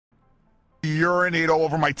Urinate all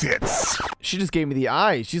over my tits. She just gave me the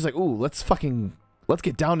eye. She's like, ooh, let's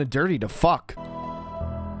get down and dirty to fuck.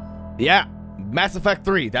 Yeah, Mass Effect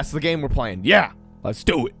 3. That's the game we're playing. Yeah, let's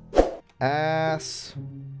do it. Ass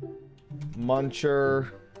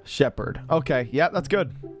muncher shepherd. Okay, yeah, that's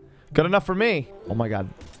good. Good enough for me. Oh my god.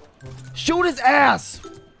 Shoot his ass!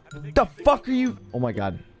 The fuck are you? Oh my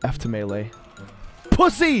god. F to melee.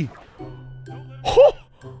 Pussy! Oh,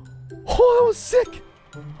 that was sick.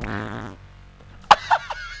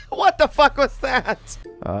 What the fuck was that?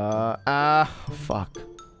 Fuck.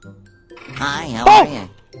 Hi, how are you?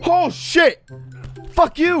 Oh shit!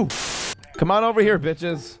 Fuck you! Come on over here,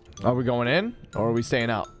 bitches. Are we going in? Or are we staying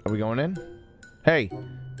out? Are we going in? Hey,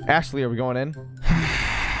 Ashley, are we going in?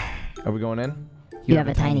 Are we going in? You have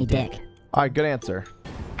a tiny dick. Alright, good answer.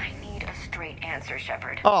 I need a straight answer,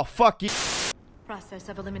 Shepard. Oh, fuck you. Process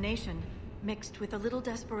of elimination mixed with a little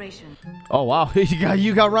desperation. Oh, wow.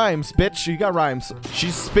 You got rhymes, bitch. You got rhymes.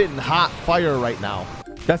 She's spitting hot fire right now.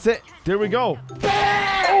 That's it. There we go.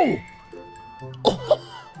 Oh!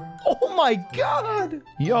 Oh my god!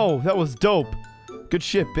 Yo, that was dope. Good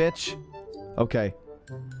shit, bitch. Okay.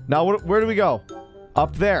 Now, where do we go?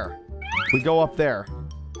 Up there. We go up there.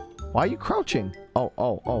 Why are you crouching?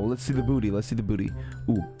 Oh, let's see the booty. Let's see the booty.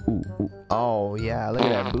 Ooh. Oh, yeah, look at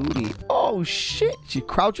that booty. Oh, shit. She's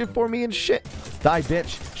crouching for me and shit. Die,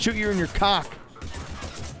 bitch. Shoot you in your cock.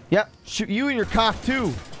 Yep, shoot you in your cock,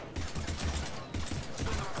 too.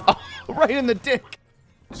 Oh, right in the dick.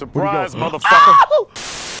 Surprise, motherfucker. Ow!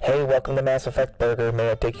 Hey, welcome to Mass Effect Burger.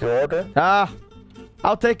 May I take your order?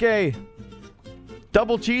 I'll take a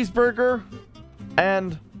double cheeseburger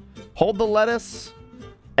and hold the lettuce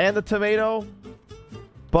and the tomato,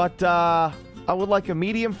 but I would like a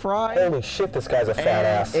medium fry. Holy shit, this guy's a fat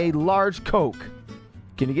ass. A large Coke.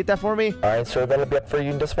 Can you get that for me? Alright, sir, that'll be up for you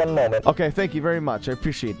in just one moment. Okay, thank you very much. I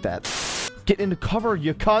appreciate that. Get into cover,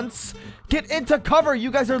 you cunts. Get into cover. You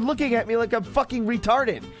guys are looking at me like I'm fucking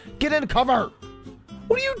retarded. Get into cover.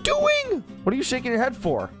 What are you doing? What are you shaking your head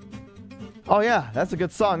for? Oh yeah, that's a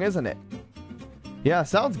good song, isn't it? Yeah,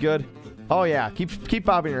 sounds good. Oh yeah, keep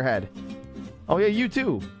bobbing your head. Oh yeah, you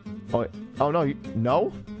too. Oh no,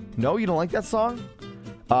 no, you don't like that song?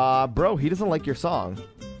 Bro, he doesn't like your song.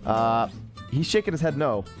 He's shaking his head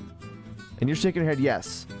no. And you're shaking your head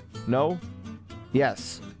yes. No.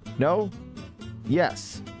 Yes. No.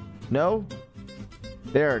 Yes. No.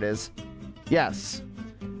 There it is. Yes.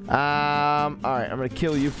 Alright, I'm gonna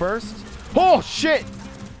kill you first. Oh shit!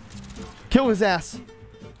 Kill his ass.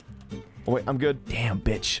 Oh wait, I'm good. Damn,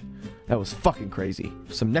 bitch. That was fucking crazy.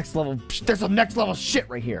 There's some next level shit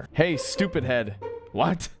right here. Hey, stupid head.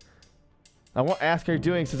 What? I won't ask how you're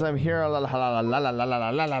doing since I'm here.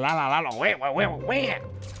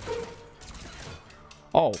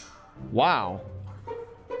 Oh, wow.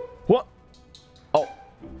 What? Oh.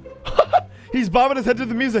 He's bobbing his head to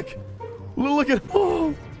the music. Look at him.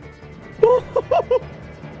 Oh.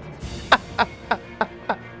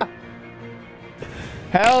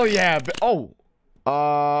 Hell yeah. Oh.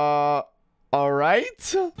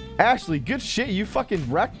 Alright. Ashley, good shit. You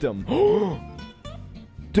fucking wrecked him.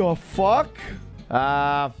 The fuck?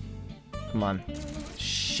 Come on.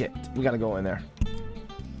 Shit. We gotta go in there.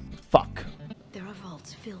 Fuck. There are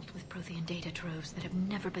vaults filled with Prothean data troves that have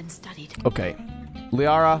never been studied. Okay.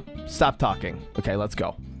 Liara, stop talking. Okay, let's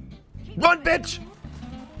go. Run, bitch!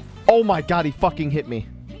 Oh my god, he fucking hit me.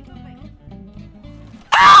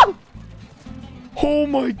 Ow! Oh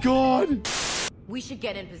my god. We should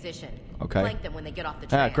get in position. Okay. Flank them when they get off the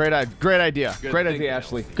train. Yeah, great idea. Great idea,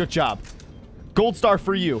 Ashley. Good job. Gold star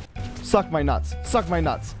for you. Suck my nuts. Suck my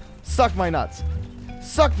nuts. Suck my nuts.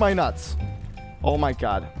 Suck my nuts. Oh my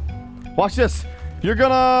god. Watch this. You're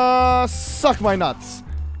gonna suck my nuts.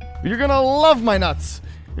 You're gonna love my nuts.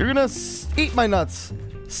 You're gonna eat my nuts.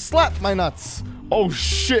 Slap my nuts. Oh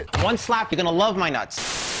shit. One slap, you're gonna love my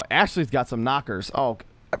nuts. Ashley's got some knockers. Oh,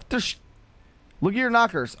 look at your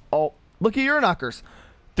knockers. Oh, look at your knockers.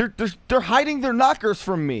 They're hiding their knockers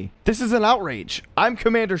from me. This is an outrage. I'm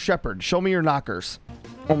Commander Shepard. Show me your knockers.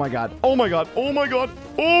 Oh my god. Oh my god. Oh my god.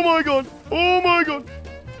 Oh my god. Oh my god.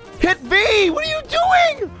 Hit V! What are you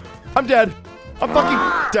doing? I'm dead. I'm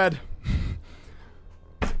fucking dead.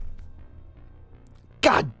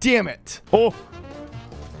 God damn it. Oh.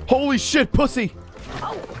 Holy shit, pussy.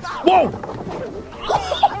 Whoa.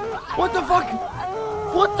 What the fuck?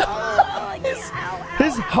 What the?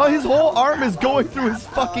 His whole arm is going through his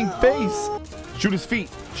fucking face. Shoot his feet.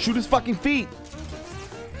 Shoot his fucking feet.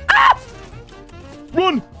 Ah!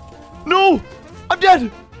 Run. No. I'm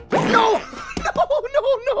dead. No.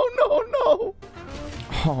 No.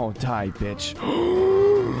 Oh, die, bitch.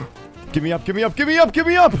 Give me up. Give me up. Give me up. Give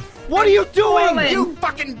me up. What are you doing? You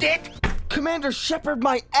fucking dick! Commander Shepard,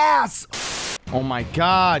 my ass! Oh my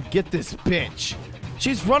god, get this bitch.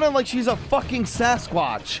 She's running like she's a fucking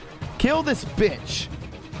Sasquatch. Kill this bitch.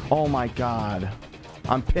 Oh my god.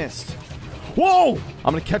 I'm pissed. Whoa!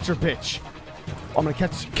 I'm gonna catch her bitch. I'm gonna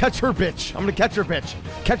catch her bitch. I'm gonna catch her bitch.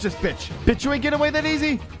 Catch this bitch. Bitch, you ain't getting away that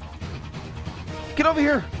easy. Get over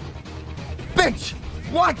here. Bitch!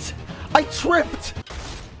 What? I tripped!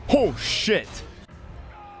 Oh shit.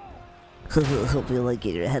 Hope you like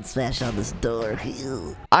get your head smashed on this door.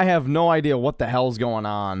 I have no idea what the hell's going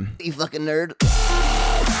on. You fucking nerd.